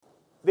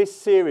this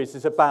series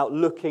is about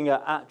looking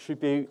at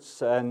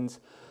attributes and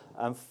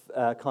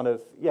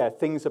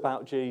things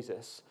about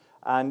Jesus.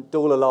 And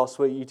Dorla, last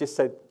week, you just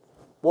said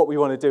what we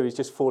want to do is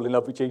just fall in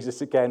love with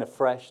Jesus again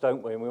afresh,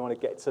 don't we? And we want to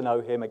get to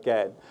know him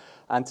again.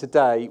 And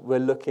today we're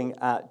looking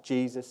at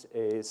Jesus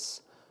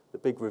is, the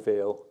big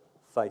reveal,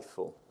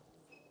 faithful.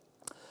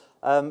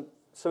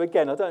 So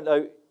again, I don't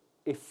know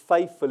if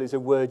faithful is a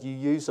word you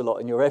use a lot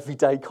in your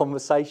everyday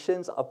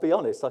conversations. I'll be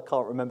honest, I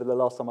can't remember the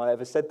last time I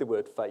ever said the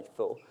word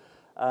faithful.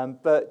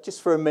 But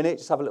just for a minute,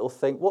 just have a little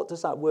think. What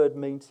does that word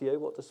mean to you?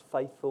 What does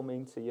faithful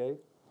mean to you?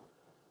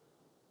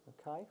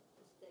 Okay.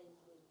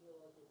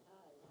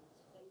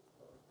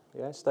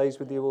 Yeah, stays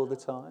with you all the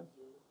time.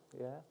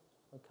 Yeah,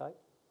 okay.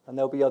 And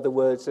there'll be other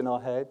words in our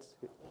heads.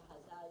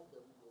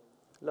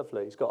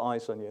 Lovely, he's got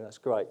eyes on you, that's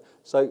great.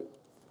 So,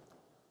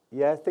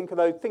 yeah, think of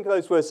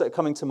those words that are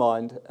coming to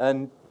mind.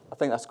 And I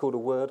think that's called a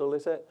wordle,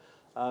 is it?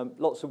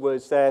 Lots of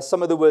words there.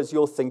 Some of the words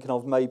you're thinking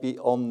of may be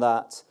on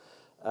that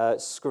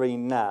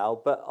screen now.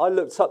 But I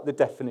looked up the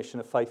definition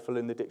of faithful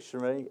in the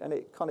dictionary, and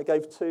it kind of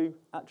gave two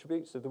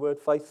attributes of the word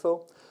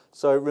faithful.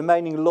 So,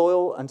 remaining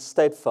loyal and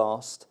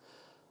steadfast,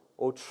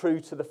 or true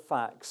to the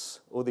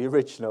facts, or the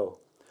original.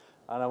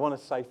 And I want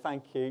to say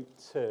thank you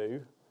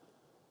to,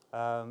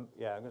 I'm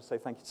going to say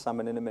thank you to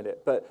Simon in a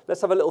minute. But let's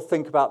have a little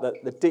think about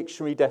the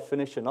dictionary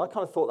definition. I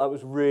kind of thought that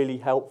was really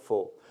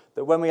helpful,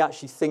 that when we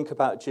actually think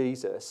about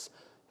Jesus,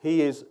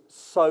 he is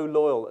so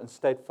loyal and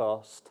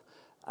steadfast,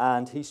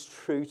 and he's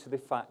true to the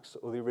facts,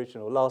 or the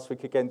original. Last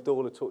week, again,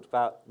 Dorla talked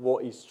about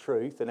what is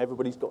truth, and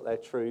everybody's got their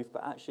truth,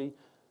 but actually,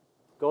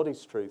 God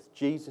is truth,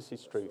 Jesus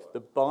is truth,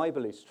 the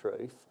Bible is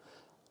truth,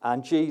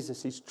 and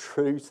Jesus is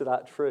true to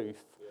that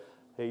truth.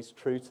 He's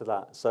true to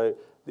that. So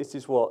this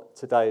is what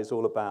today is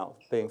all about,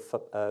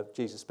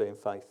 Jesus being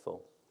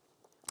faithful.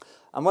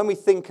 And when we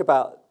think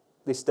about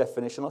this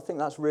definition, I think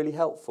that's really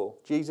helpful.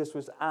 Jesus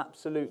was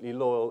absolutely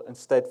loyal and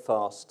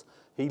steadfast.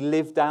 He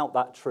lived out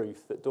that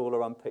truth that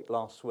Dorla unpicked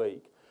last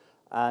week.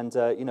 And,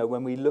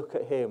 when we look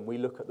at him, we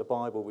look at the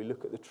Bible, we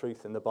look at the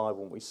truth in the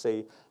Bible, and we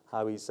see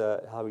how he's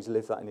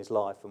lived that in his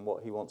life and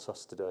what he wants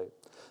us to do.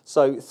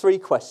 So 3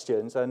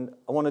 questions, and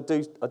I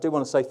do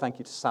want to say thank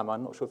you to Sam.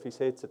 I'm not sure if he's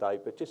here today,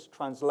 but just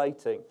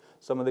translating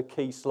some of the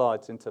key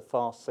slides into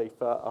Farsi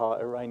for our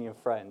Iranian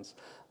friends.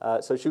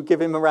 So should we give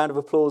him a round of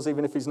applause,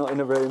 even if he's not in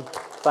the room?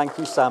 Thank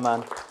you,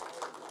 Saman.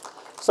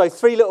 So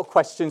 3 little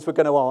questions we're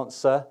going to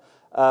answer.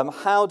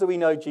 How do we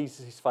know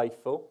Jesus is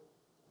faithful?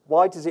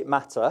 Why does it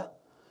matter?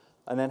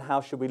 And then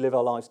how should we live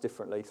our lives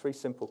differently? 3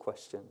 simple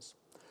questions.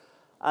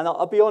 And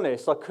I'll be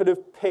honest, I could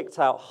have picked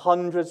out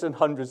hundreds and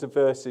hundreds of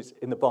verses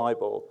in the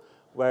Bible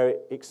where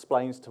it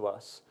explains to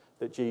us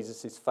that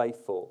Jesus is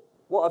faithful.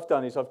 What I've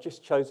done is I've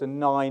just chosen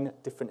 9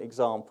 different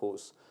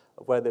examples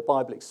of where the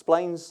Bible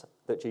explains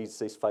that Jesus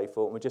is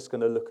faithful, and we're just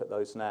going to look at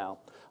those now.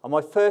 And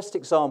my first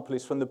example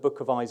is from the book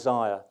of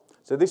Isaiah.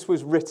 So this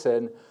was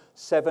written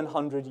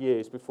 700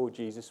 years before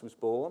Jesus was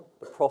born.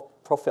 The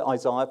prophet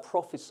Isaiah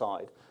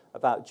prophesied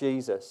about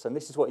Jesus. And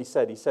this is what he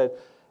said. He said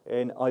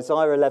in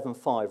Isaiah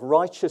 11:5,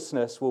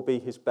 righteousness will be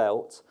his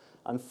belt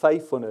and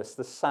faithfulness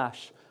the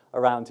sash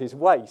around his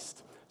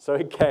waist. So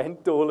again,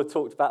 Dorla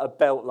talked about a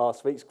belt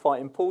last week. It's quite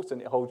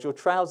important. It holds your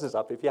trousers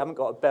up. If you haven't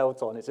got a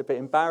belt on, it's a bit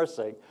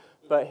embarrassing.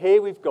 But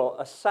here we've got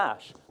a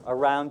sash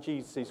around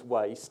Jesus'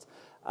 waist,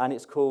 and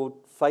it's called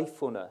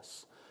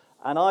faithfulness.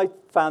 And I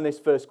found this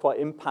verse quite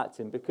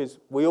impacting because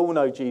we all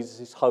know Jesus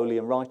is holy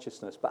and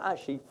righteousness, but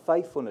actually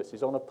faithfulness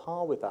is on a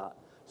par with that.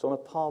 It's on a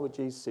par with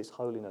Jesus'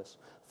 holiness.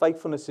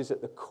 Faithfulness is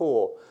at the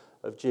core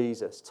of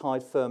Jesus,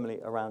 tied firmly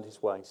around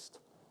his waist.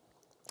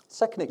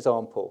 Second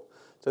example.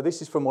 So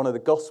this is from one of the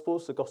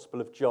Gospels, the Gospel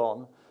of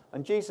John.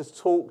 And Jesus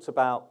talked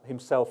about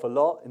himself a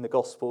lot in the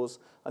Gospels.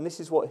 And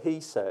this is what he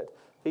said.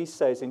 He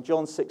says in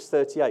John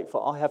 6:38,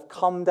 for I have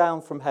come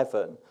down from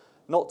heaven,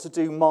 not to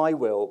do my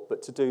will,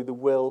 but to do the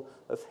will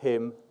of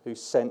him who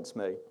sent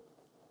me.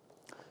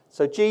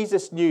 So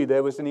Jesus knew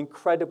there was an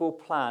incredible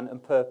plan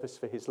and purpose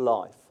for his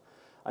life.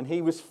 And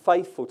he was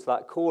faithful to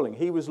that calling.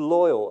 He was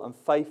loyal and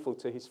faithful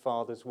to his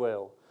Father's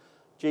will.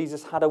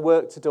 Jesus had a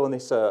work to do on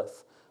this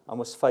earth and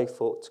was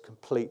faithful to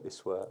complete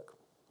this work.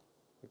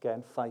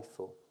 Again,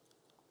 faithful.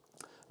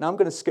 Now I'm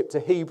going to skip to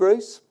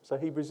Hebrews. So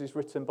Hebrews is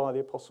written by the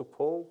Apostle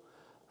Paul.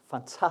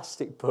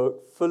 Fantastic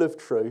book, full of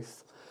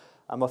truth.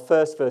 And my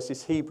first verse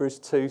is Hebrews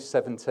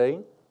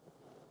 2:17.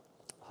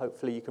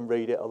 Hopefully you can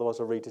read it, otherwise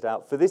I'll read it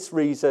out. For this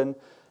reason,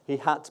 he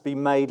had to be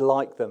made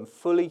like them,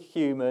 fully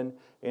human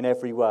in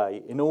every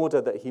way, in order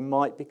that he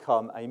might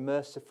become a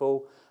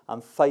merciful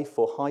and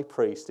faithful high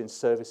priest in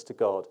service to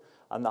God,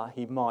 and that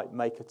he might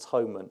make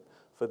atonement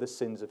for the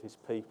sins of his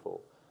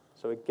people.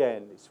 So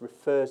again, it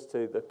refers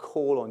to the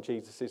call on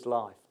Jesus'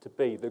 life to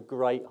be the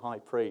great high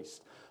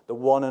priest, the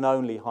one and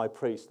only high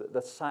priest, that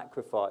the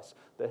sacrifice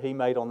that he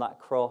made on that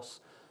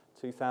cross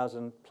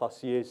 2,000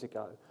 plus years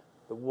ago,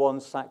 the one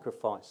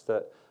sacrifice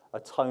that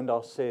atoned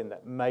our sin,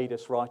 that made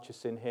us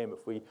righteous in him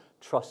if we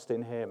trust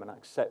in him and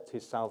accept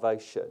his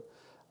salvation.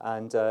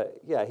 And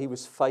he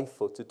was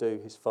faithful to do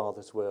his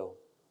Father's will.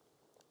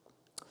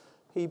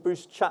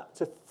 Hebrews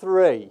chapter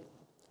 3.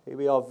 Here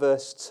we are,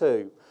 verse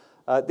 2.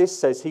 This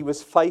says, he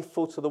was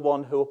faithful to the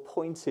one who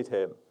appointed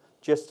him,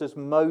 just as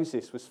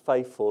Moses was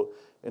faithful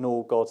in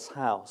all God's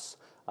house.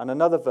 And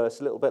another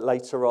verse a little bit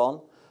later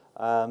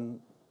on,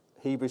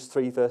 Hebrews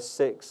 3 verse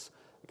 6.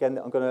 Again,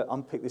 I'm going to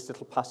unpick this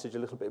little passage a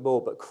little bit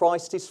more. But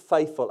Christ is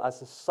faithful as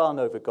the Son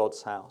over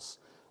God's house.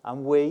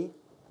 And we,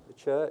 the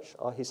church,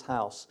 are his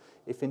house,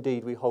 if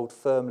indeed we hold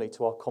firmly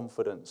to our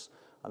confidence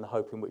and the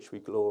hope in which we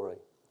glory.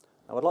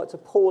 Now, I'd like to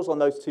pause on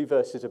those two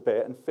verses a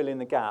bit and fill in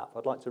the gap.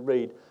 I'd like to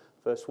read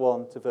verse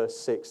 1 to verse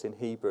 6 in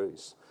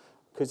Hebrews.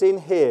 Because in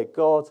here,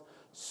 God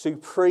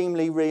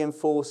supremely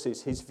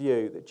reinforces his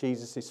view that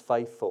Jesus is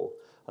faithful.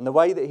 And the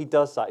way that he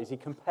does that is he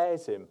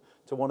compares him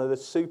to one of the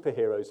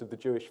superheroes of the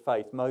Jewish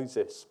faith,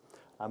 Moses.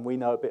 And we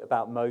know a bit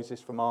about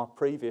Moses from our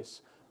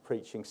previous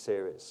preaching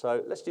series.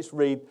 So let's just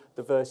read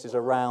the verses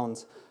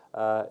around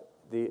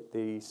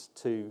these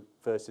two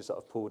verses that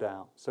I've pulled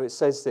out. So it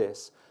says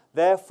this,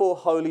 therefore,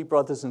 holy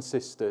brothers and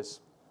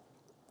sisters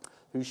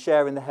who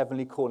share in the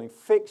heavenly calling,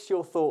 fix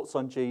your thoughts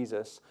on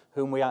Jesus,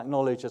 whom we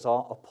acknowledge as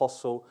our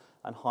apostle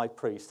and high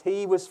priest.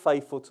 He was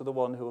faithful to the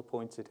one who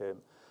appointed him,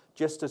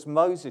 just as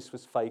Moses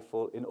was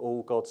faithful in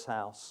all God's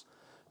house.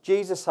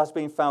 Jesus has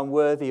been found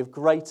worthy of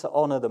greater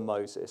honour than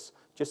Moses,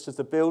 just as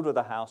the builder of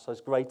the house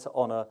has greater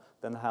honour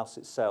than the house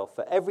itself.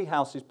 For every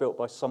house is built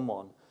by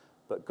someone,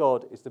 but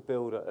God is the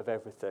builder of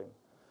everything.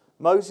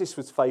 Moses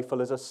was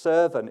faithful as a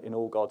servant in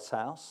all God's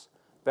house,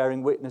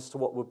 bearing witness to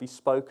what would be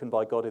spoken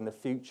by God in the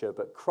future.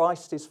 But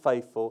Christ is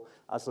faithful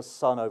as the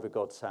Son over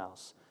God's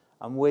house,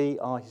 and we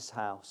are his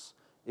house,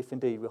 if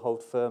indeed we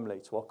hold firmly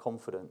to our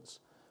confidence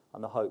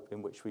and the hope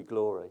in which we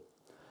glory.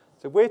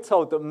 So we're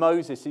told that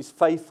Moses is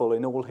faithful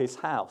in all his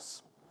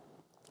house.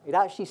 It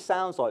actually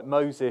sounds like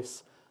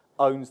Moses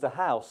owns the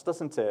house,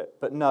 doesn't it?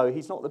 But no,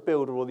 he's not the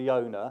builder or the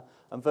owner.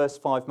 And verse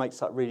 5 makes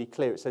that really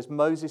clear. It says,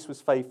 Moses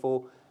was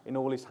faithful in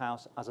all his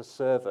house as a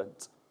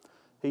servant.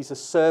 He's a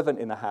servant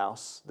in the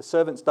house. The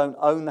servants don't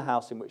own the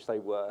house in which they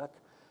work.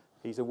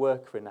 He's a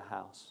worker in the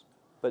house.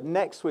 But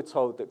next we're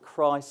told that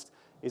Christ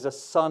is a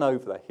son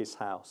over his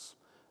house.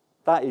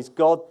 That is,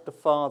 God the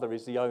Father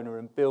is the owner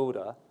and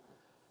builder,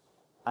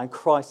 and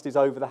Christ is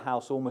over the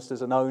house almost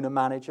as an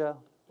owner-manager,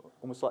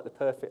 almost like the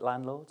perfect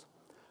landlord.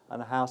 And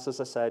the house, as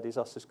I said, is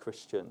us as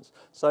Christians.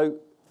 So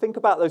think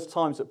about those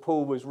times that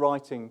Paul was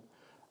writing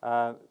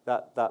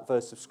that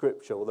verse of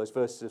Scripture, or those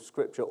verses of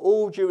Scripture.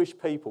 All Jewish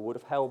people would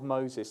have held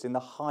Moses in the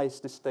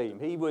highest esteem.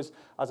 He was,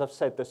 as I've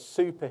said, the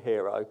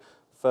superhero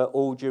for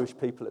all Jewish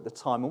people at the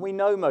time. And we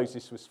know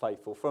Moses was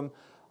faithful. From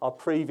our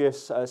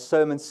previous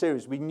sermon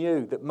series, we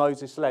knew that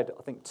Moses led,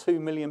 I think, 2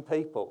 million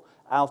people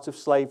out of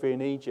slavery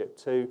in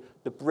Egypt to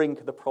the brink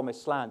of the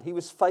promised land. He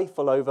was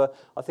faithful over,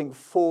 I think,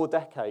 4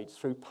 decades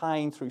through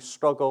pain, through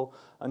struggle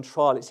and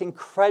trial. It's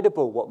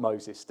incredible what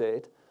Moses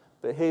did,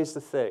 but here's the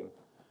thing.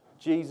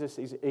 Jesus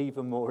is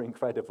even more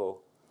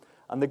incredible.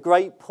 And the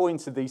great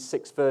point of these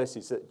 6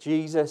 verses is that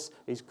Jesus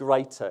is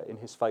greater in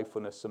his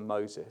faithfulness than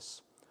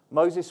Moses.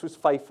 Moses was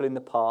faithful in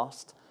the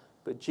past,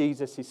 but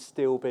Jesus is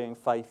still being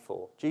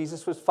faithful.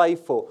 Jesus was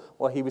faithful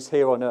while he was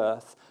here on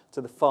earth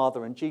to the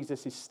Father, and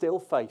Jesus is still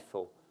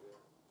faithful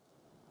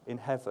in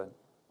heaven.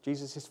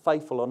 Jesus is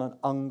faithful on an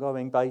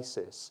ongoing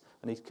basis,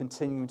 and he's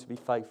continuing to be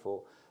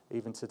faithful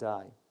even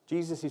today.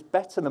 Jesus is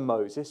better than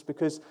Moses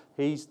because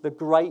he's the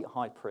great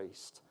high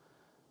priest.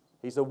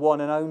 He's the one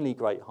and only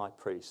great high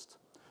priest.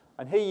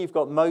 And here you've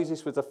got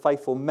Moses was a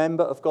faithful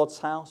member of God's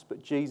house,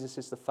 but Jesus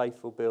is the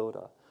faithful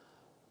builder.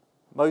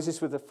 Moses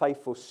was a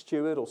faithful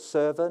steward or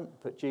servant,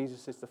 but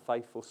Jesus is the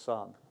faithful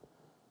son.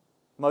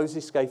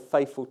 Moses gave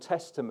faithful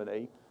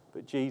testimony,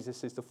 but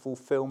Jesus is the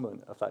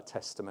fulfillment of that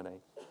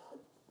testimony.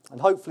 And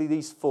hopefully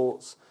these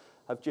thoughts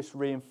have just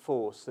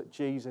reinforced that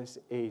Jesus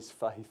is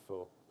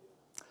faithful.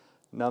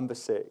 Number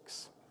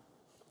 6,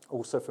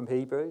 also from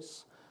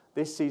Hebrews.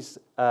 This is,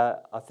 I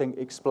think,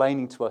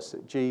 explaining to us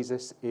that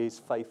Jesus is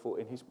faithful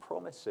in his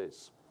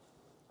promises.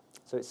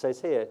 So it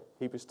says here,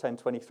 Hebrews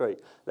 10:23,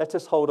 let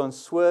us hold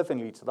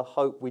unswervingly to the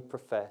hope we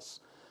profess,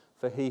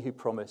 for he who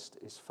promised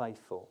is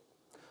faithful.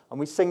 And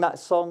we sing that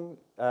song,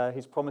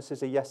 his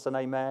promises are yes and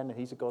amen, and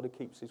he's a God who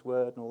keeps his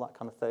word and all that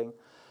kind of thing.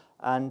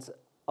 And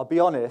I'll be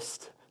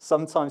honest,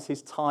 sometimes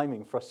his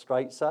timing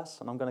frustrates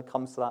us, and I'm going to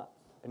come to that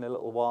in a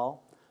little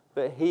while.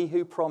 But he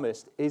who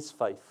promised is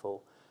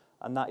faithful,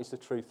 and that is the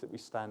truth that we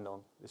stand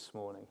on this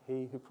morning.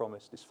 He who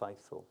promised is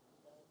faithful.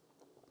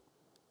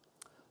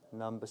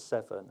 Number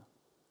 7.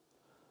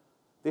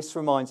 This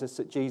reminds us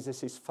that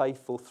Jesus is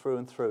faithful through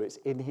and through. It's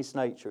in his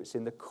nature. It's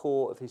in the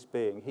core of his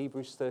being.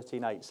 Hebrews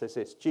 13:8 says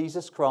this,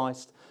 Jesus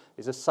Christ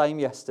is the same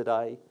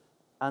yesterday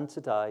and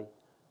today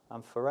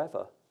and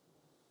forever,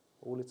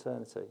 all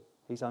eternity.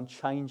 He's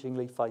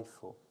unchangingly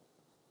faithful.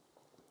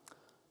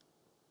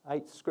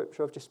 8th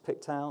scripture I've just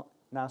picked out,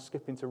 now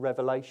skipping to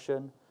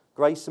Revelation.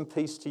 Grace and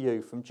peace to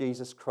you from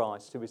Jesus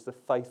Christ, who is the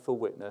faithful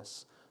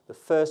witness, the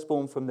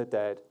firstborn from the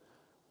dead,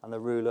 and the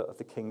ruler of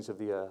the kings of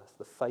the earth,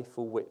 the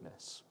faithful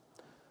witness.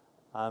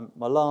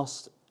 My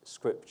last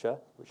scripture,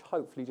 which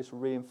hopefully just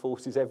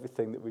reinforces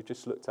everything that we've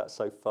just looked at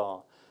so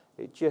far,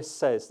 It just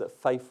says that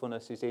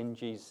faithfulness is in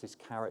Jesus'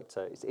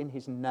 character. It's in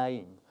his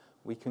name.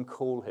 We can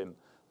call him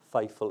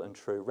faithful and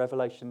true.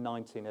 Revelation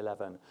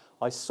 19:11.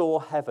 I saw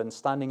heaven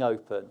standing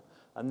open,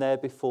 and there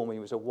before me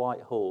was a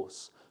white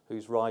horse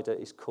whose rider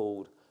is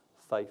called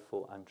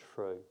Faithful and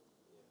True.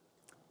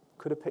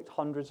 Could have picked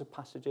hundreds of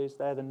passages.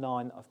 They're the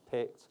 9 I've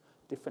picked.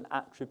 Different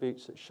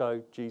attributes that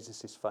show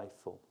Jesus is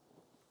faithful.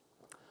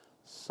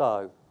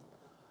 So,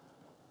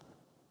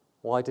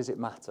 why does it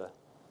matter?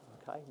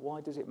 Okay,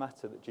 why does it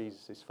matter that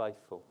Jesus is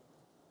faithful?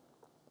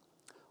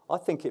 I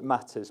think it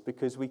matters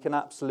because we can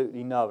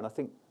absolutely know, and I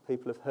think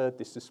people have heard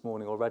this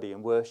morning already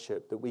in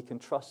worship, that we can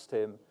trust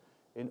him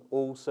in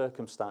all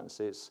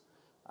circumstances,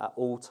 at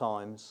all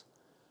times,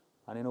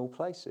 and in all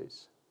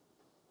places.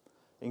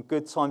 In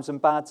good times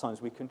and bad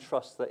times, we can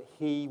trust that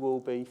he will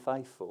be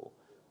faithful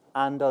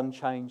and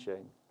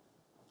unchanging,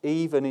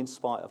 even in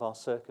spite of our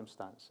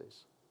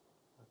circumstances.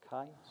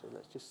 Okay, so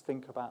let's just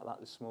think about that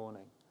this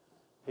morning.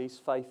 He's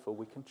faithful.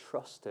 We can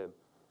trust him.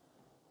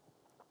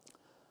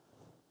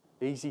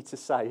 Easy to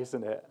say,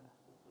 isn't it?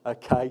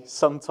 Okay,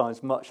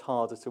 sometimes much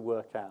harder to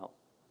work out.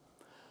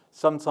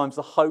 Sometimes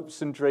the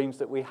hopes and dreams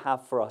that we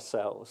have for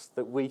ourselves,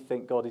 that we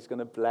think God is going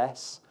to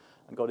bless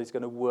and God is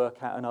going to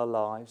work out in our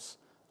lives,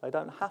 they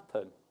don't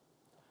happen.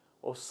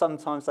 Or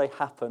sometimes they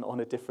happen on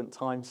a different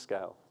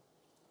timescale.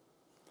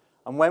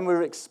 And when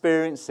we're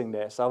experiencing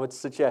this, I would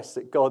suggest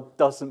that God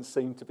doesn't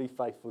seem to be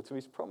faithful to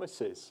his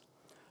promises,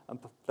 and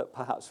that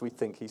perhaps we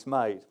think he's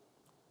made.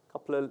 A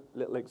couple of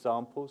little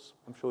examples.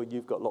 I'm sure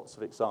you've got lots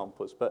of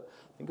examples, but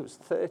I think it was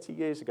 30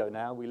 years ago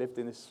now, we lived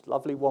in this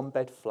lovely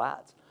one-bed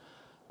flat.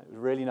 It was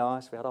really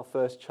nice. We had our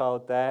first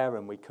child there,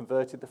 and we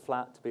converted the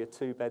flat to be a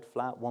 2-bed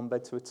flat, 1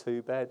 bed to a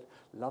 2-bed.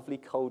 Lovely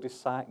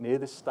cul-de-sac near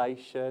the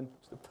station. It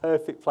was the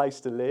perfect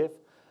place to live.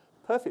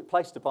 Perfect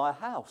place to buy a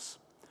house.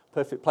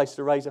 Perfect place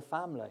to raise a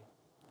family.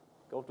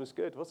 God was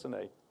good, wasn't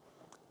he?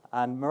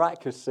 And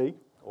miraculously,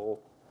 or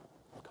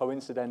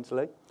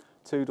coincidentally,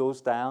 2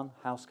 doors down,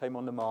 house came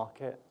on the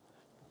market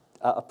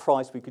at a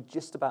price we could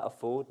just about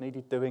afford,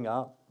 needed doing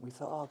up. We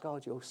thought, oh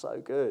God, you're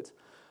so good.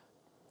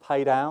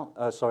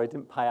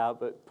 Didn't pay out,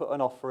 but put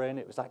an offer in.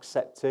 It was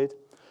accepted.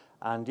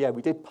 And yeah,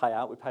 we did pay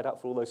out. We paid out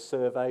for all those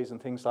surveys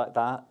and things like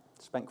that.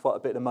 Spent quite a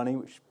bit of money,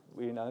 which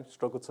we,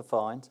 struggled to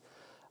find.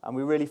 And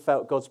we really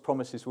felt God's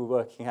promises were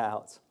working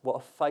out. What a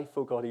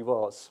faithful God he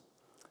was.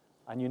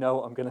 And you know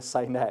what I'm going to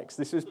say next.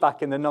 This was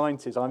back in the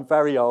 90s. I'm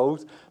very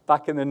old.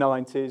 Back in the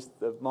 90s,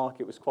 the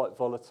market was quite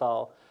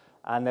volatile.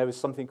 And there was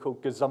something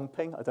called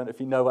gazumping. I don't know if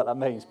you know what that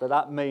means, but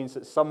that means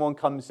that someone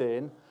comes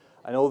in,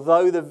 and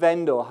although the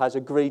vendor has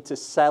agreed to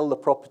sell the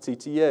property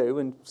to you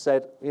and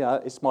said,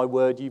 it's my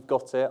word, you've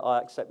got it, I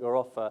accept your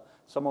offer,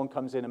 someone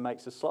comes in and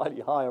makes a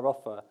slightly higher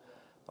offer,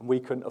 and we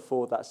couldn't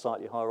afford that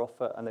slightly higher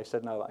offer, and they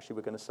said, no, actually,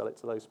 we're going to sell it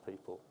to those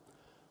people.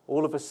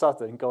 All of a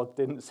sudden, God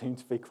didn't seem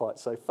to be quite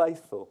so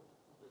faithful.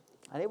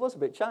 And it was a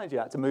bit challenging.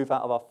 I had to move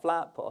out of our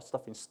flat, put our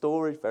stuff in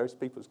storage, various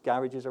people's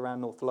garages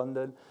around North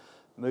London,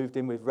 moved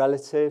in with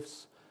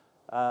relatives.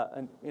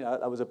 And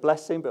that was a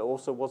blessing, but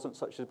also wasn't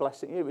such a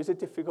blessing. It was a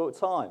difficult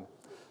time.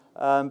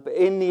 But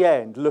in the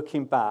end,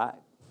 looking back,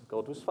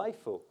 God was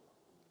faithful.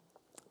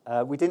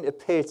 We didn't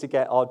appear to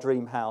get our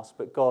dream house,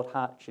 but God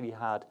actually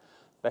had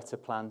better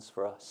plans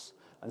for us.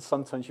 And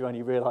sometimes you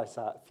only realise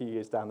that a few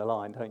years down the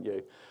line, don't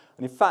you?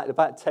 And in fact,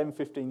 about 10,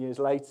 15 years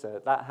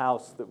later, that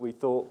house that we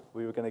thought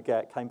we were going to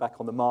get came back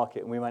on the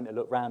market, and we went to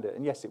look round it.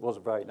 And yes, it was a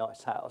very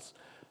nice house,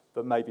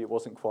 but maybe it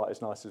wasn't quite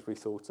as nice as we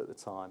thought at the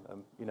time.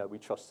 And, we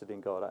trusted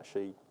in God.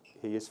 Actually,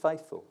 he is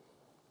faithful.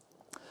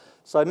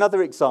 So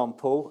another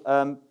example,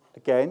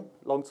 again,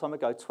 long time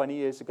ago, 20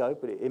 years ago,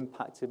 but it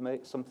impacted me.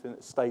 It's something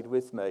that stayed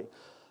with me.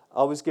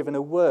 I was given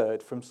a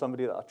word from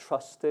somebody that I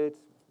trusted,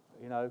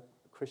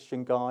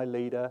 Christian guy,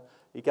 leader.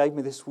 He gave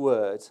me this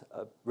word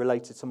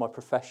related to my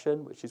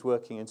profession, which is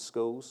working in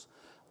schools.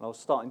 And I was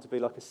starting to be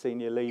like a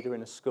senior leader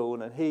in a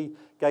school, and he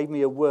gave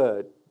me a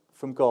word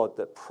from God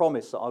that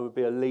promised that I would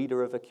be a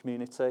leader of a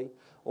community,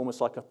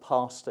 almost like a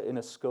pastor in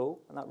a school,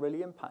 and that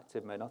really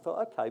impacted me. And I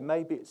thought, okay,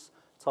 maybe it's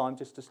time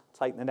just to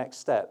take the next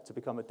step to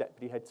become a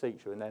deputy head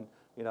teacher, and then,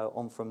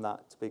 on from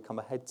that to become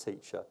a head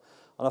teacher.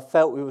 And I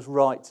felt it was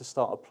right to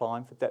start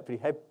applying for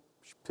deputy head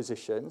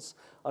positions.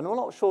 And I'm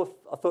not sure if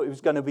I thought it was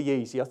going to be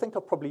easy. I think I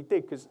probably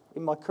did, because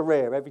in my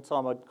career, every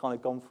time I'd kind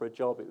of gone for a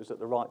job, it was at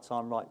the right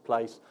time, right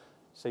place.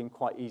 It seemed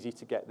quite easy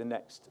to get the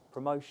next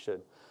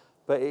promotion.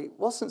 But it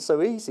wasn't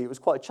so easy. It was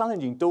quite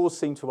challenging. Doors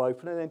seemed to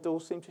open, and then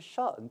doors seemed to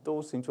shut, and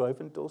doors seemed to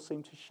open, and doors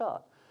seemed to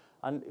shut.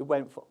 And it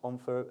went on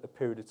for a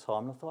period of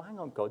time. And I thought, hang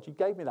on, God, you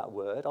gave me that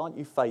word. Aren't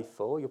you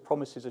faithful? Your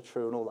promises are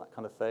true and all that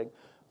kind of thing.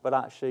 But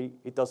actually,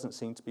 it doesn't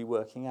seem to be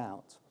working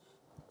out.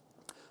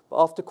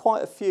 But after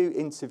quite a few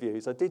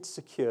interviews, I did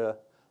secure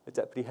a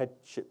deputy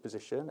headship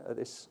position at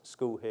this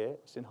school here.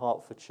 It's in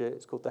Hertfordshire.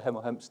 It's called the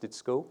Hemel Hempstead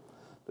School.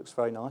 Looks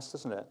very nice,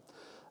 doesn't it?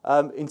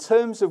 In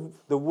terms of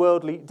the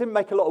worldly, it didn't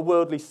make a lot of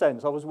worldly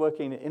sense. I was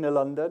working in Inner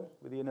London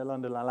with the Inner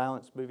London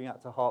Allowance, moving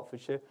out to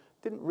Hertfordshire.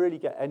 Didn't really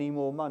get any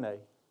more money,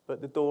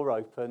 but the door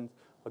opened,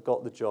 I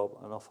got the job,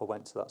 and off I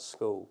went to that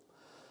school.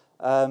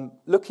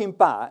 Looking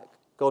back,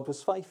 God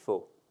was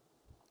faithful.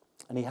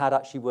 And he had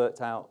actually worked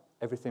out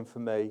everything for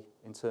me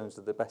in terms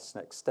of the best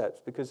next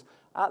steps. Because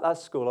at that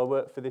school, I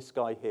worked for this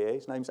guy here.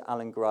 His name's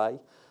Alan Gray.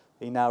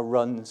 He now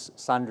runs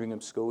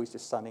Sandringham School. He's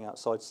just standing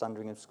outside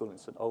Sandringham School in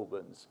St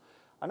Albans.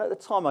 And at the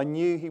time, I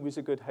knew he was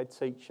a good head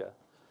teacher.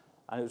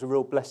 And it was a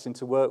real blessing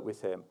to work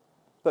with him.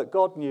 But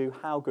God knew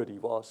how good he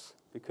was.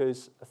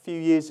 Because a few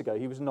years ago,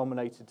 he was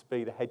nominated to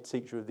be the head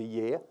teacher of the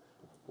year,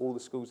 all the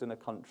schools in the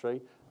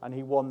country. And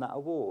he won that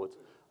award.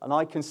 And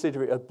I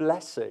consider it a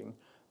blessing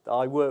that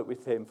I worked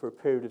with him for a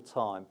period of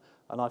time,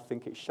 and I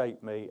think it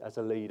shaped me as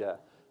a leader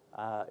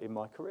in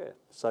my career.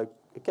 So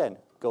again,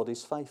 God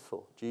is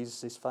faithful.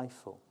 Jesus is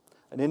faithful.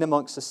 And in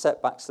amongst the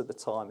setbacks at the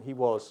time, he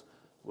was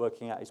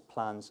working out his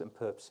plans and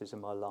purposes in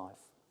my life.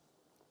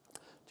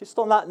 Just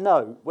on that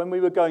note, when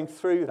we were going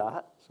through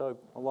that, so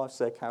my wife's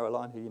there,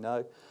 Caroline, who you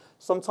know,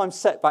 sometimes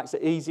setbacks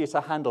are easier to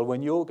handle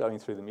when you're going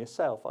through them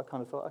yourself. I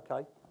kind of thought,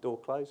 okay, door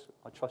closed,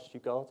 I trust you,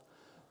 God.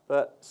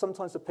 But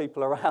sometimes the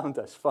people around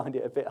us find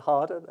it a bit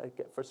harder. They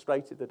get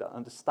frustrated. They don't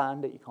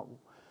understand it. You can't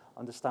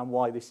understand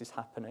why this is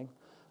happening.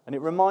 And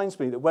it reminds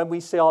me that when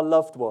we see our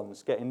loved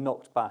ones getting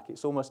knocked back,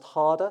 it's almost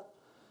harder.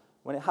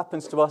 When it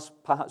happens to us,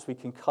 perhaps we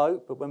can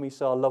cope. But when we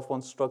see our loved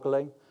ones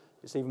struggling,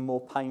 it's even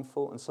more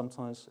painful. And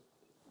sometimes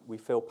we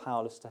feel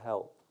powerless to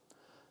help.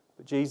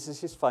 But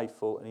Jesus is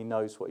faithful and he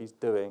knows what he's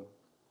doing.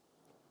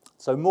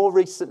 So more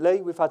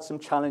recently, we've had some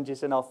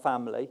challenges in our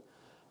family.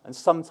 And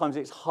sometimes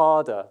it's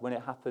harder when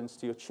it happens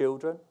to your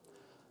children.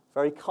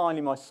 Very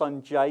kindly, my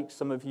son Jake,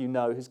 some of you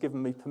know, has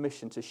given me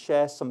permission to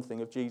share something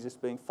of Jesus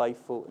being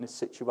faithful in a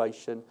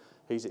situation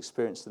he's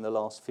experienced in the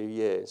last few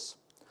years.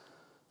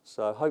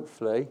 So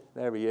hopefully,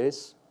 there he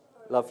is,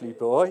 lovely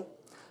boy.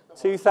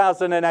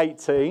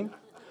 2018,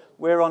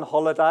 we're on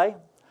holiday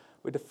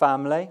with the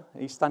family.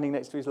 He's standing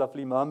next to his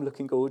lovely mum,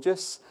 looking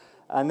gorgeous.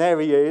 And there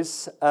he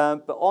is.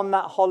 But on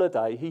that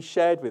holiday, he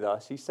shared with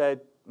us, he said,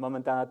 Mum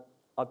and Dad,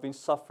 I've been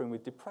suffering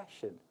with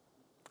depression.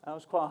 That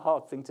was quite a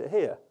hard thing to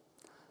hear.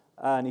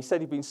 And he said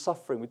he'd been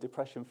suffering with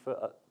depression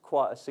for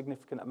quite a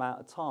significant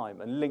amount of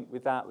time. And linked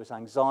with that was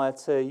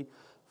anxiety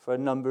for a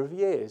number of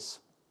years.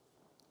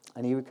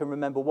 And he can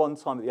remember one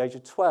time at the age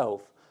of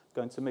 12,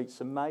 going to meet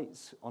some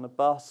mates on a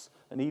bus.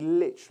 And he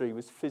literally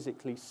was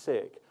physically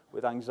sick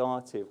with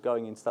anxiety of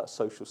going into that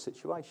social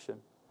situation.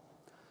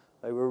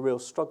 They were a real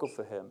struggle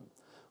for him.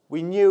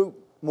 We knew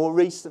more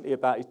recently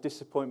about his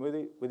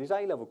disappointment with his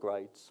A-level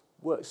grades.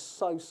 Worked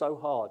so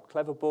hard.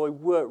 Clever boy,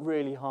 worked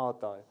really hard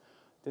though.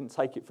 Didn't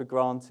take it for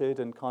granted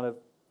and kind of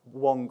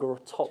won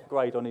top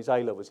grade on his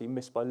A-levels. He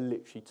missed by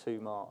literally 2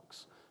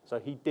 marks. So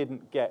he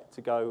didn't get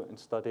to go and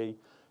study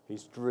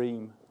his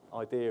dream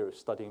idea of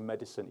studying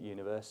medicine at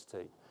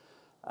university.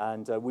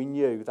 And we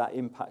knew that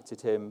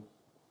impacted him,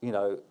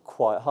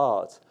 quite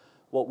hard.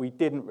 What we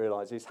didn't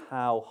realise is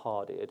how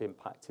hard it had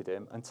impacted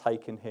him and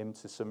taken him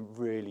to some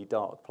really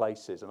dark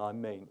places. And I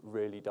mean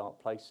really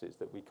dark places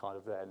that we kind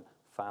of then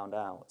found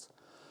out.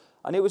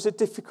 And it was a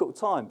difficult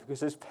time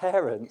because as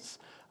parents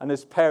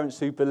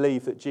who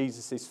believe that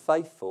Jesus is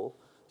faithful,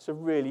 it's a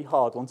really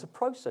hard one to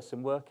process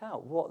and work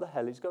out. What the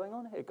hell is going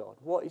on here, God?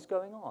 What is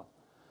going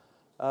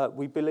on?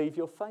 We believe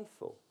you're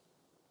faithful.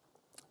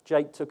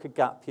 Jake took a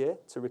gap year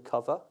to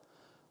recover,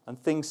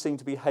 and things seemed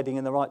to be heading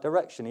in the right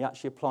direction. He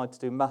actually applied to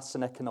do maths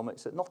and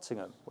economics at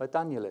Nottingham, where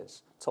Daniel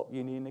is, top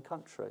uni in the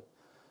country.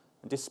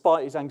 And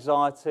despite his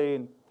anxiety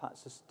and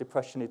perhaps the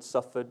depression he'd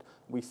suffered,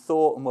 we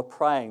thought and were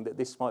praying that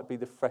this might be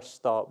the fresh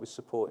start with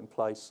support in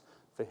place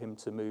for him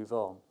to move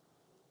on.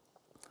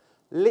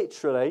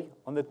 Literally,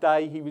 on the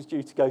day he was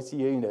due to go to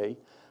uni,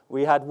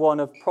 we had one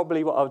of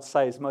probably what I would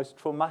say is the most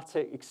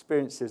traumatic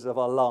experiences of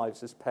our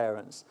lives as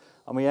parents.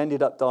 And we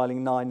ended up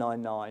dialing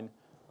 999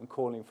 and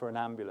calling for an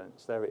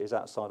ambulance. There it is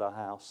outside our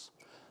house.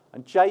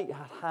 And Jake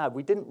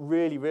we didn't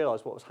really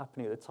realise what was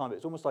happening at the time. It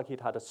was almost like he'd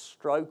had a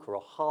stroke or a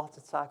heart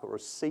attack or a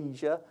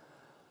seizure.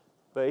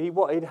 But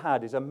what he'd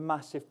had is a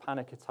massive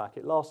panic attack.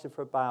 It lasted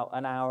for about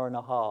an hour and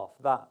a half,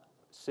 that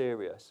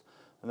serious.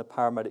 And the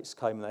paramedics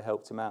came and they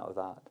helped him out of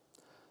that.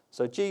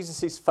 So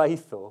Jesus is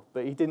faithful,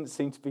 but he didn't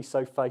seem to be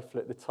so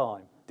faithful at the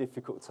time,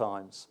 difficult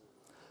times.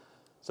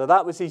 So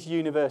that was his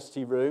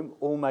university room,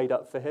 all made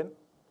up for him,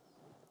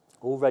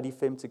 all ready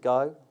for him to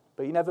go,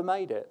 but he never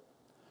made it.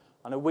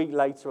 And a week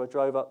later, I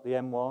drove up the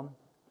M1,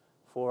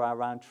 4-hour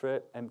round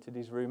trip, emptied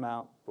his room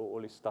out, brought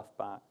all his stuff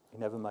back. He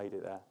never made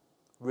it there.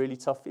 Really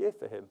tough year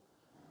for him,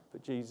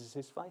 but Jesus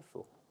is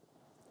faithful.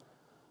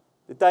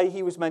 The day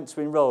he was meant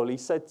to enroll, he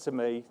said to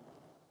me,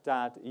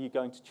 Dad, are you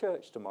going to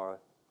church tomorrow?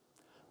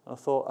 And I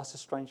thought, that's a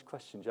strange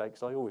question, Jake,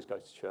 because I always go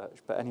to church.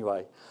 But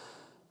anyway,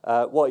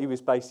 what he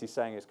was basically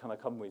saying is, can I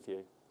come with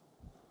you?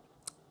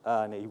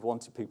 And he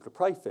wanted people to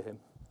pray for him.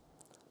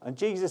 And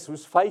Jesus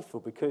was faithful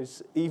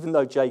because even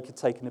though Jake had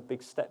taken a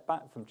big step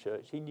back from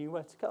church, he knew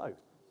where to go.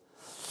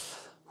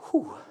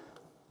 Whew.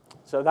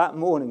 So that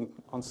morning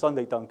on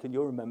Sunday, Duncan,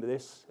 you'll remember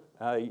this,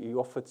 you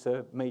offered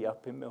to meet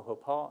up in Mill Hill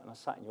Park, and I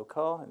sat in your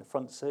car in the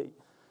front seat,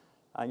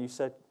 and you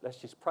said, let's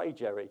just pray,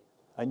 Jerry.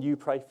 And you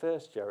pray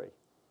first, Jerry.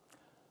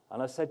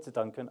 And I said to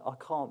Duncan, I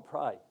can't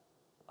pray.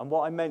 And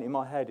what I meant in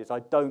my head is I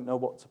don't know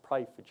what to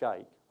pray for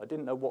Jake. I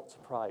didn't know what to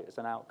pray as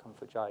an outcome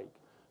for Jake.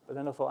 But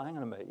then I thought, hang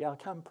on a minute, yeah, I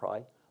can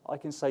pray. I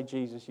can say,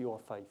 Jesus, you are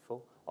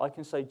faithful. I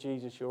can say,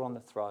 Jesus, you're on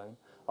the throne.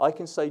 I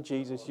can say,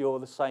 Jesus, you're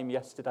the same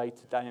yesterday,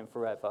 today, and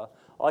forever.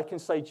 I can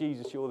say,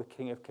 Jesus, you're the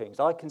King of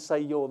Kings. I can say,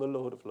 you're the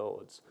Lord of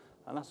Lords.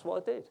 And that's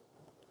what I did.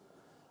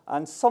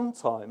 And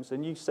sometimes,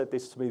 and you said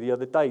this to me the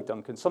other day,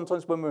 Duncan,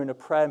 sometimes when we're in a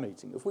prayer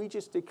meeting, if we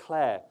just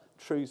declare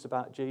truths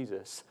about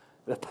Jesus,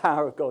 the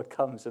power of God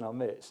comes in our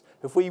midst.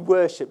 If we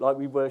worship like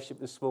we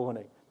worshiped this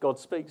morning, God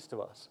speaks to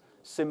us.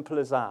 Simple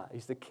as that.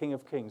 He's the King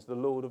of Kings, the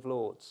Lord of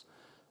Lords.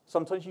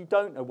 Sometimes you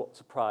don't know what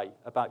to pray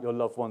about your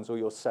loved ones or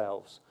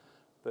yourselves,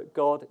 but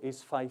God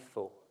is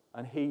faithful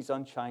and he's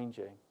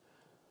unchanging.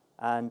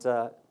 And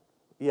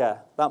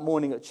that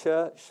morning at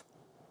church,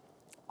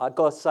 I've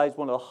got to say it's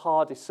one of the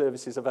hardest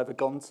services I've ever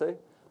gone to.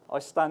 I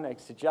stand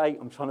next to Jake,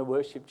 I'm trying to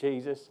worship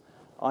Jesus.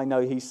 I know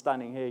he's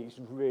standing here, he's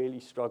really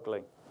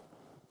struggling.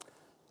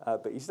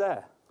 But he's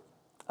there.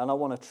 And I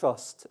want to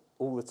trust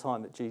all the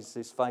time that Jesus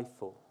is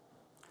faithful.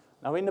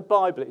 Now, in the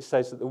Bible, it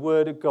says that the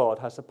Word of God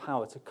has the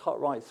power to cut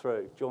right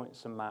through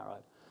joints and marrow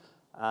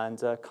and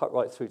cut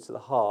right through to the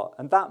heart.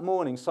 And that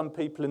morning, some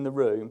people in the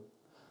room,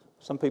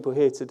 some people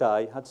here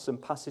today, had some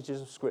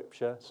passages of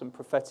Scripture, some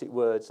prophetic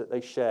words that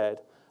they shared.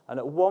 And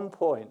at one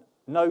point,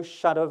 no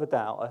shadow of a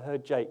doubt, I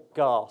heard Jake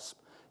gasp.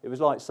 It was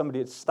like somebody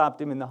had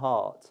stabbed him in the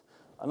heart.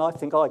 And I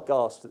think I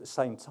gasped at the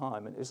same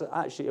time. And it was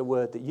actually a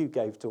word that you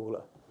gave,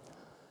 Dawla.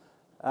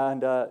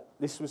 And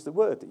this was the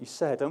word that you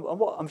said. And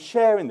what I'm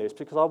sharing this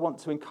because I want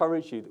to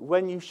encourage you that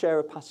when you share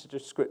a passage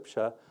of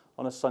Scripture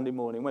on a Sunday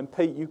morning, when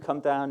Pete, you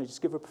come down and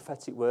just give a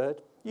prophetic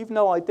word, you've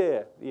no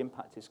idea the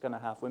impact it's going to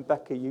have. When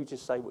Becca, you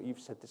just say what you've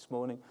said this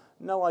morning,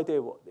 no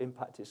idea what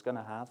impact it's going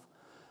to have.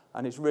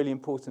 And it's really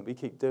important we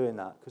keep doing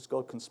that because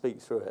God can speak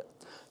through it.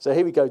 So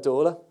here we go,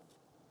 Dawla.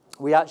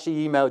 We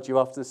actually emailed you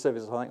after the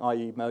service. I think I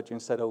emailed you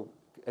and said, oh,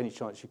 any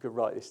chance you could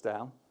write this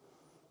down?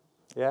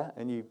 Yeah,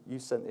 and you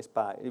sent this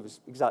back. It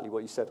was exactly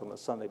what you said on the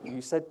Sunday. But you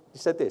said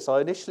this.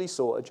 I initially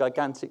saw a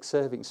gigantic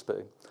serving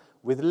spoon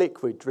with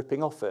liquid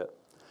dripping off it.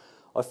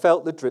 I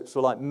felt the drips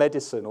were like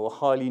medicine or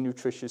highly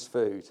nutritious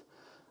food.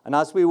 And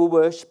as we were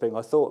worshipping,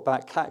 I thought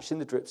about catching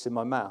the drips in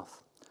my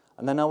mouth.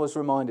 And then I was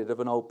reminded of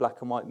an old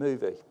black and white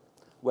movie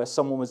where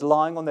someone was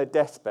lying on their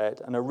deathbed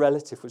and a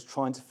relative was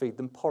trying to feed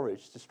them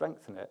porridge to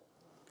strengthen it.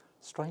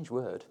 Strange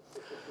word.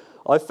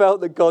 I felt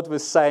that God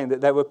was saying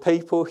that there were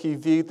people who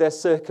viewed their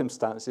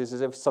circumstances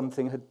as if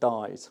something had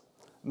died.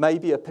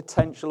 Maybe a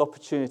potential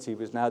opportunity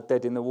was now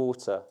dead in the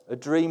water. A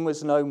dream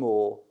was no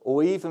more,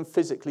 or even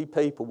physically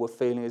people were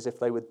feeling as if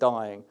they were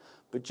dying.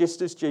 But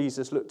just as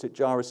Jesus looked at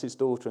Jairus'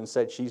 daughter and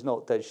said, she's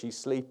not dead, she's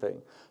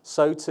sleeping,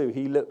 so too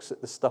he looks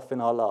at the stuff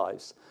in our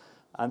lives.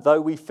 And though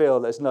we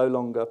feel there's no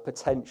longer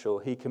potential,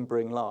 he can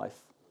bring life.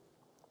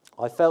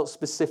 I felt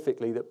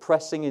specifically that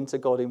pressing into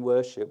God in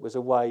worship was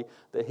a way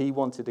that he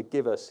wanted to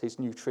give us his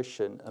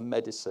nutrition and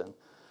medicine.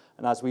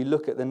 And as we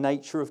look at the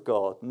nature of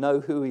God,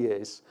 know who he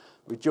is,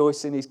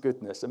 rejoice in his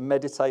goodness, and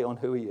meditate on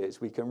who he is,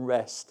 we can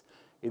rest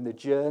in the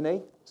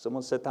journey,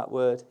 someone said that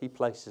word, he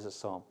places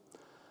us on.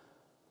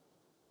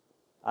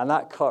 And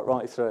that cut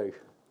right through.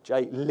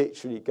 Jake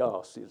literally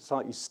gasped. It's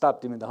like you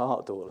stabbed him in the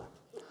heart, Dawla.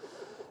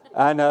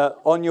 And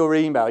on your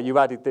email, you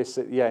added this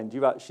at the end.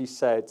 You actually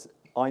said,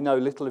 I know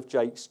little of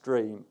Jake's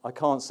dream. I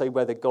can't say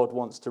whether God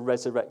wants to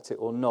resurrect it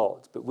or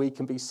not, but we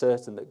can be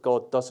certain that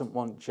God doesn't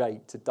want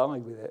Jake to die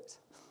with it.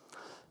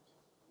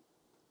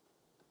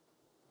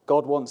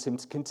 God wants him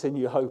to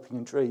continue hoping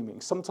and dreaming.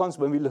 Sometimes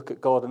when we look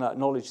at God and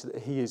acknowledge that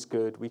he is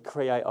good, we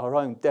create our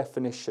own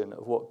definition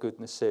of what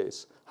goodness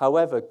is.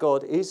 However,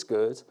 God is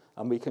good,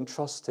 and we can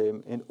trust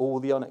him in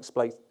all the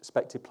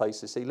unexpected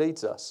places he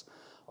leads us.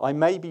 I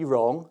may be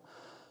wrong,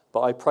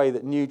 but I pray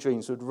that new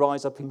dreams would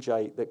rise up in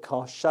Jake that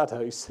cast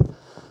shadows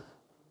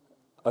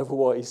over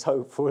what he's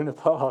hoped for in the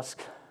past.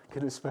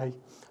 Goodness me.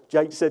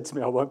 Jake said to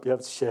me, I won't be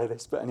able to share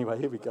this, but anyway,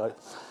 here we go.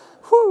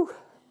 Whew.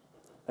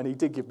 And he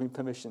did give me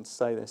permission to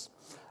say this.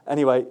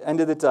 Anyway,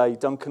 end of the day,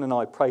 Duncan and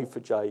I prayed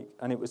for Jake,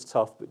 and it was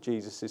tough, but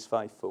Jesus is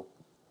faithful.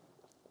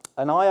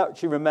 And I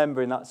actually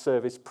remember in that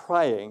service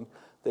praying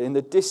that in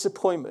the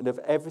disappointment of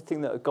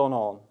everything that had gone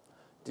on,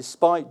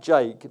 despite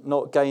Jake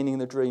not gaining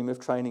the dream of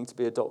training to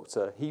be a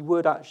doctor, he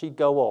would actually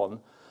go on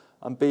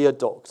and be a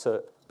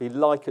doctor, be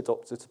like a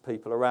doctor to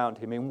people around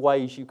him in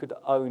ways you could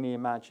only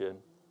imagine.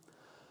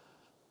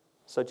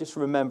 So just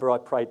remember I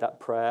prayed that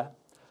prayer.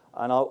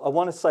 And I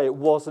want to say it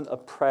wasn't a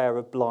prayer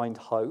of blind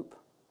hope.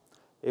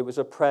 It was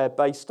a prayer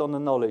based on the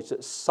knowledge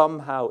that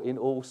somehow in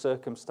all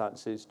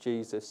circumstances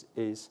Jesus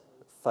is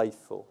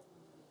faithful.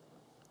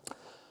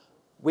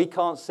 We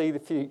can't see the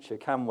future,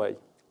 can we?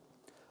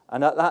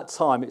 And at that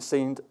time, it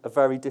seemed a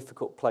very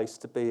difficult place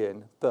to be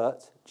in.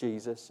 But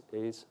Jesus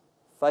is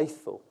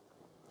faithful.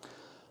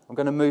 I'm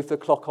going to move the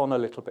clock on a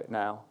little bit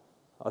now.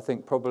 I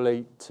think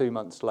probably 2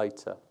 months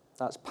later.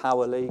 That's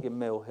Power League in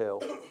Mill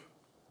Hill.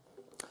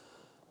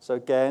 So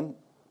again,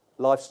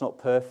 life's not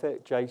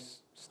perfect. Jake's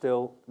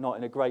still not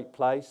in a great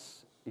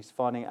place. He's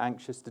finding it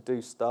anxious to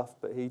do stuff,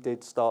 but he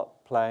did start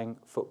playing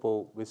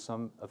football with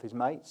some of his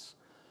mates.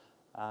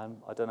 I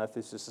don't know if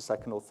this was the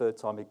second or third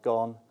time he'd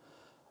gone.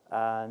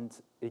 And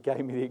he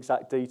gave me the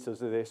exact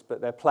details of this, but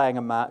they're playing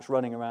a match,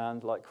 running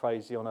around like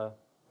crazy on a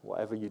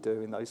whatever you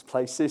do in those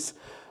places.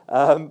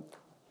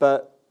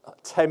 But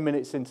 10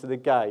 minutes into the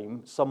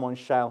game, someone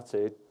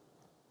shouted,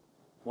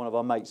 one of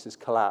our mates has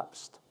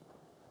collapsed,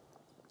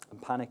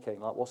 and panicking,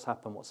 like, what's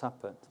happened, what's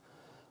happened?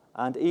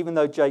 And even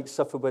though Jake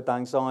suffered with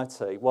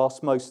anxiety,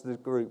 whilst most of the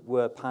group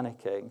were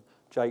panicking,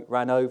 Jake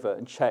ran over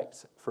and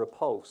checked for a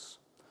pulse.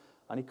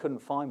 And he couldn't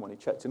find one. He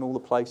checked in all the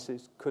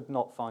places, could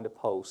not find a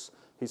pulse.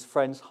 His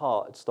friend's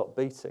heart had stopped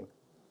beating.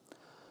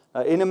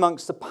 In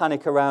amongst the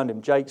panic around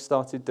him, Jake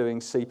started doing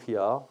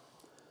CPR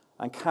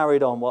and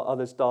carried on while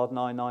others dialed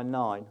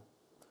 999.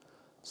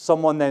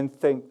 Someone then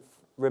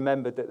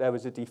remembered that there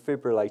was a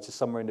defibrillator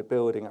somewhere in the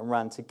building and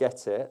ran to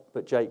get it,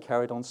 but Jake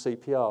carried on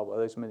CPR while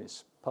those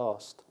minutes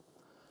passed.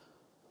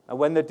 And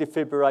when the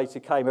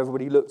defibrillator came,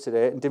 everybody looked at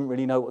it and didn't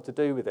really know what to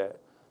do with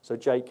it. So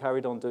Jake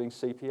carried on doing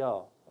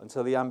CPR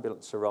until the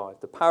ambulance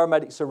arrived. The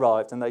paramedics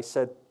arrived and they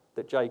said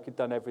that Jake had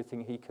done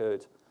everything he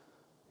could.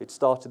 He'd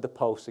started the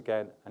pulse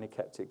again and he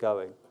kept it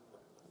going.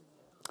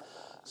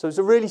 So it was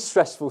a really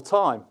stressful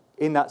time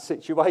in that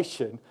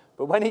situation.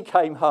 But when he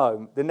came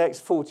home, the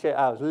next 48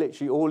 hours,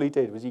 literally all he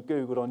did was he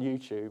Googled on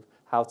YouTube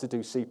how to do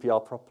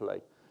CPR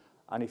properly.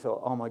 And he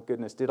thought, oh my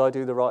goodness, did I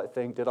do the right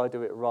thing? Did I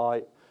do it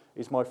right?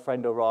 Is my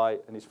friend all right?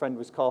 And his friend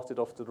was carted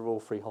off to the Royal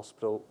Free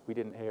Hospital. We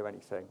didn't hear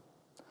anything.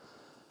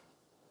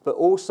 But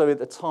also at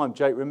the time,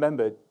 Jake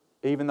remembered,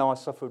 even though I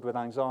suffered with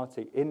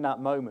anxiety, in that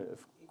moment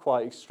of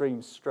quite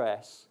extreme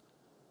stress,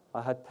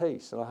 I had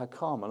peace and I had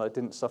calm and I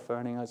didn't suffer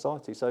any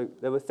anxiety. So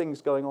there were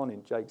things going on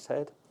in Jake's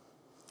head.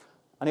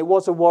 And it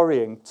was a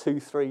worrying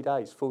 2-3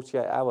 days,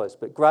 48 hours.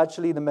 But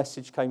gradually the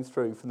message came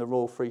through from the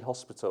Royal Free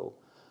Hospital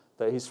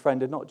that his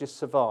friend had not just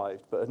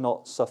survived, but had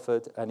not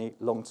suffered any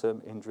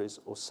long-term injuries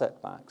or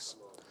setbacks.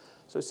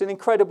 So it's an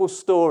incredible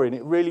story, and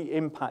it really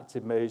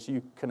impacted me, as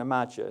you can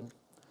imagine.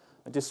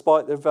 And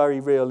despite the very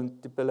real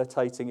and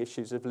debilitating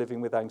issues of living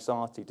with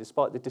anxiety,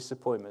 despite the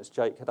disappointments,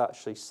 Jake had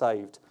actually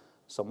saved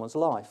someone's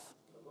life.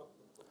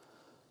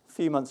 A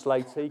few months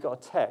later, he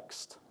got a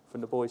text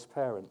from the boy's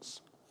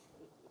parents.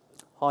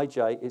 Hi,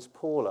 Jay, it's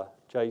Paula,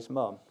 Jay's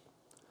mum.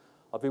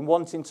 I've been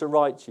wanting to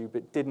write to you,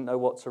 but didn't know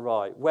what to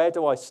write. Where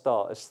do I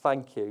start? As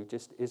thank you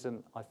just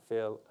isn't, I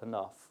feel,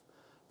 enough.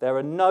 There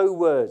are no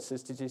words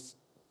as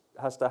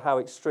to how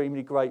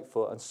extremely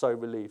grateful and so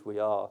relieved we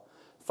are.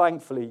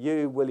 Thankfully,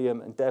 you,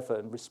 William, and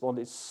Devon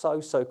responded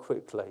so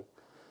quickly.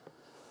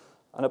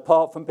 And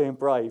apart from being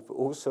brave, but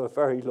also a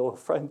very loyal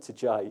friend to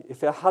Jay,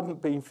 if it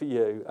hadn't been for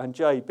you and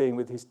Jay being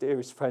with his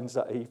dearest friends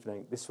that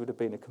evening, this would have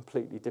been a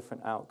completely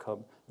different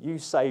outcome. You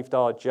saved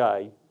our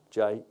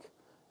Jake,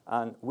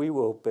 and we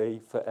will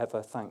be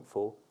forever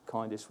thankful.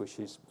 Kindest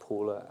wishes,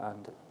 Paula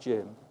and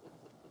Jim.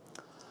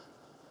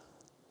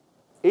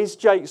 Is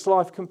Jake's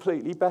life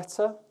completely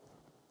better?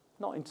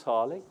 Not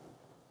entirely.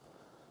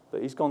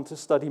 But he's gone to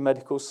study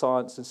medical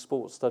science and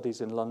sports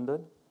studies in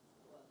London.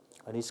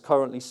 And he's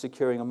currently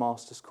securing a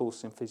master's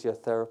course in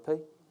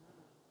physiotherapy.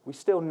 We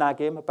still nag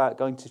him about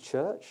going to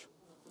church.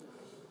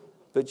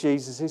 But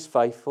Jesus is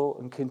faithful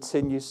and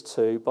continues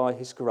to, by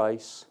his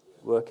grace,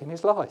 work in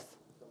his life.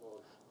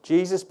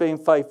 Jesus being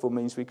faithful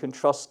means we can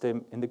trust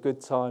him in the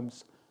good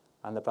times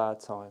and the bad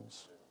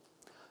times.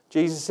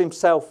 Jesus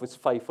himself was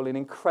faithful in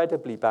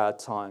incredibly bad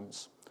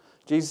times.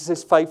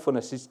 Jesus'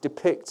 faithfulness is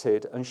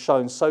depicted and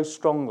shown so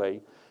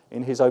strongly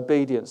in his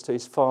obedience to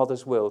his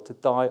Father's will to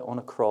die on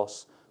a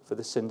cross for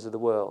the sins of the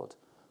world.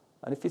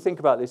 And if you think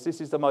about this,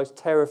 this is the most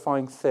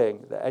terrifying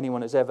thing that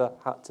anyone has ever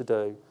had to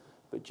do.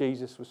 But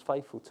Jesus was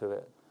faithful to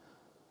it.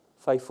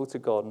 Faithful to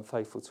God and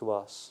faithful to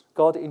us.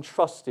 God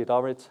entrusted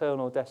our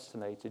eternal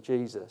destiny to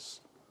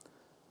Jesus.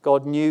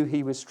 God knew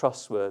he was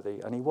trustworthy,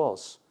 and he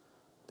was.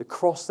 The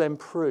cross then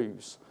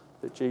proves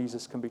that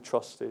Jesus can be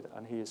trusted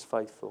and he is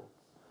faithful.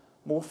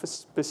 More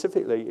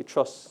specifically,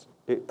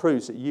 it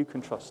proves that you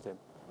can trust him.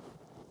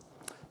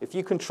 If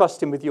you can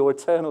trust him with your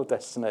eternal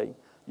destiny,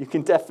 you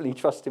can definitely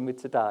trust him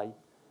with today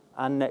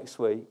and next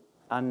week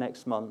and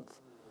next month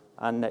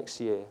and next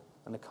year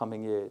and the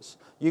coming years.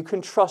 You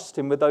can trust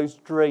him with those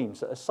dreams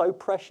that are so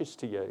precious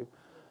to you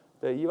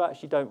that you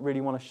actually don't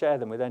really want to share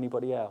them with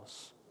anybody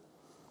else.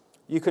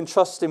 You can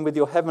trust him with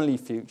your heavenly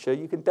future.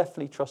 You can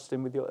definitely trust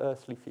him with your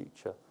earthly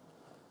future.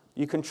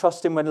 You can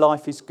trust him when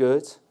life is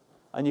good,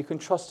 and you can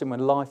trust him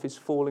when life is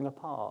falling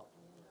apart.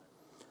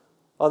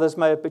 Others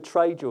may have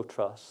betrayed your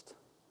trust,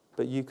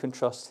 but you can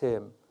trust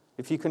him.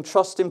 If you can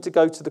trust him to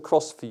go to the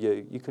cross for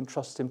you, you can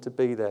trust him to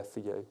be there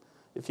for you.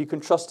 If you can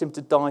trust him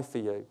to die for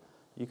you,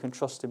 you can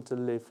trust him to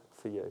live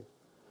for you.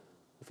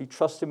 If you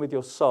trust him with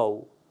your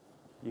soul,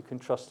 you can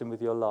trust him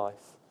with your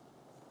life.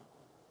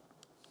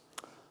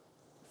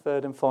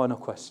 Third and final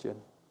question.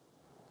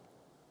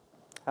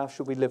 How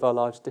should we live our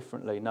lives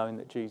differently, knowing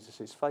that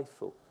Jesus is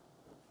faithful?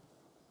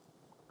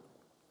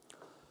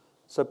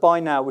 So by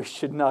now we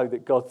should know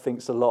that God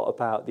thinks a lot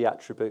about the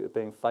attribute of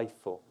being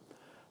faithful.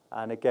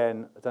 And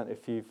again, I don't know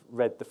if you've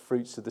read the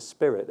fruits of the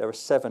Spirit. There are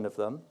 7 of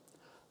them.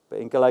 But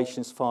in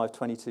Galatians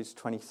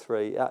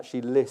 5:22-23, it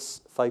actually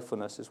lists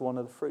faithfulness as one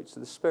of the fruits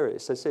of the Spirit.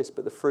 It says this,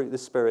 but the fruit of the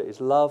Spirit is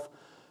love,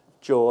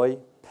 joy,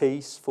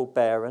 peace,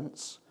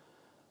 forbearance,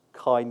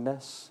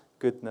 kindness,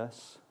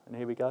 goodness, and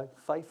here we go,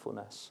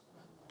 faithfulness,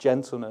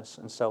 gentleness,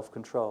 and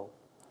self-control.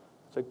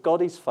 So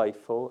God is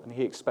faithful, and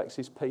he expects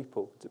his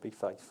people to be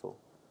faithful.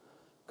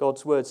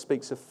 God's word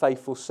speaks of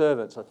faithful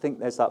servants. I think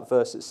there's that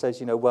verse that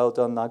says, well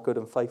done, thou good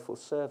and faithful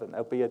servant.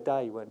 There'll be a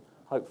day when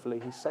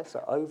hopefully he says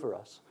that over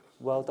us.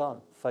 Well done,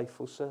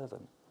 faithful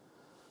servant.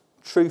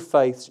 True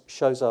faith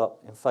shows up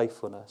in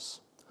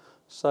faithfulness.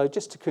 So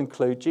just to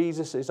conclude,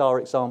 Jesus is our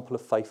example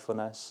of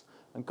faithfulness,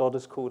 and God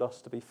has called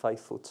us to be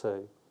faithful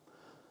too.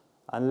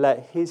 And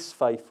let his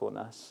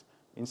faithfulness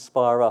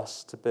inspire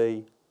us to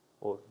be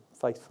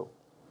faithful.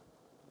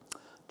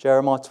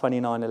 Jeremiah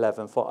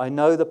 29:11, for I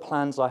know the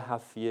plans I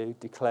have for you,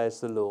 declares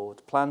the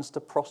Lord. Plans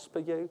to prosper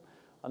you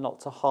and not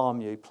to harm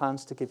you.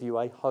 Plans to give you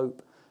a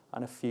hope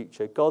and a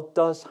future. God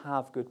does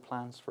have good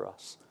plans for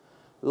us.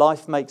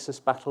 Life makes us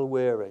battle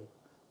weary,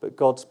 but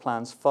God's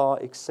plans far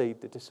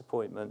exceed the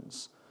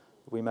disappointments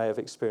we may have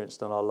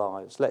experienced in our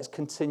lives. Let's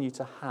continue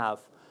to have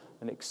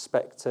an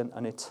expectant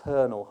and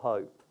eternal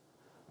hope.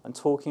 And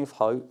talking of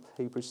hope,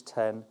 Hebrews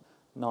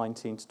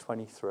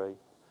 10:19-23.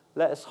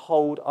 Let us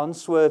hold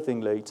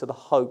unswervingly to the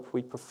hope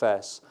we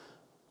profess.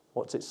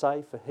 What's it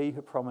say? For he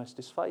who promised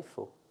is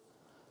faithful.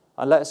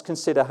 And let us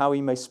consider how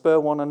we may spur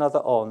one another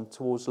on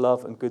towards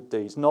love and good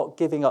deeds, not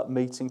giving up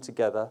meeting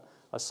together,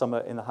 as some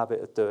are in the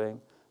habit of doing,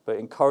 but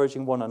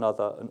encouraging one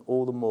another, and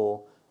all the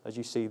more as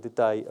you see the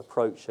day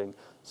approaching.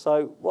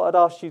 So what I'd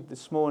ask you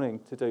this morning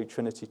to do,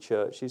 Trinity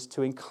Church, is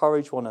to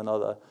encourage one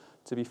another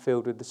to be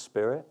filled with the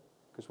Spirit,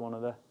 because one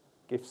of the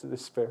gifts of the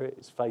Spirit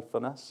is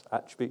faithfulness,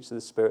 attributes of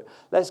the Spirit.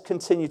 Let's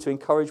continue to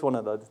encourage one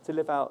another to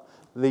live out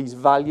these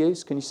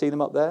values. Can you see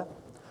them up there?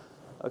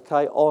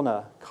 Okay,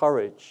 honour,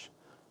 courage,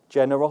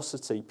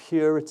 generosity,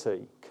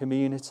 purity,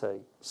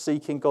 community,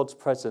 seeking God's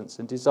presence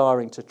and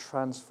desiring to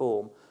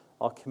transform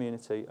our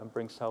community and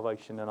bring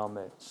salvation in our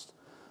midst.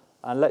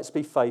 And let's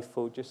be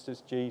faithful just as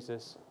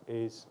Jesus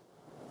is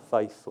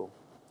faithful.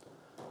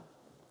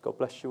 God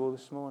bless you all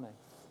this morning.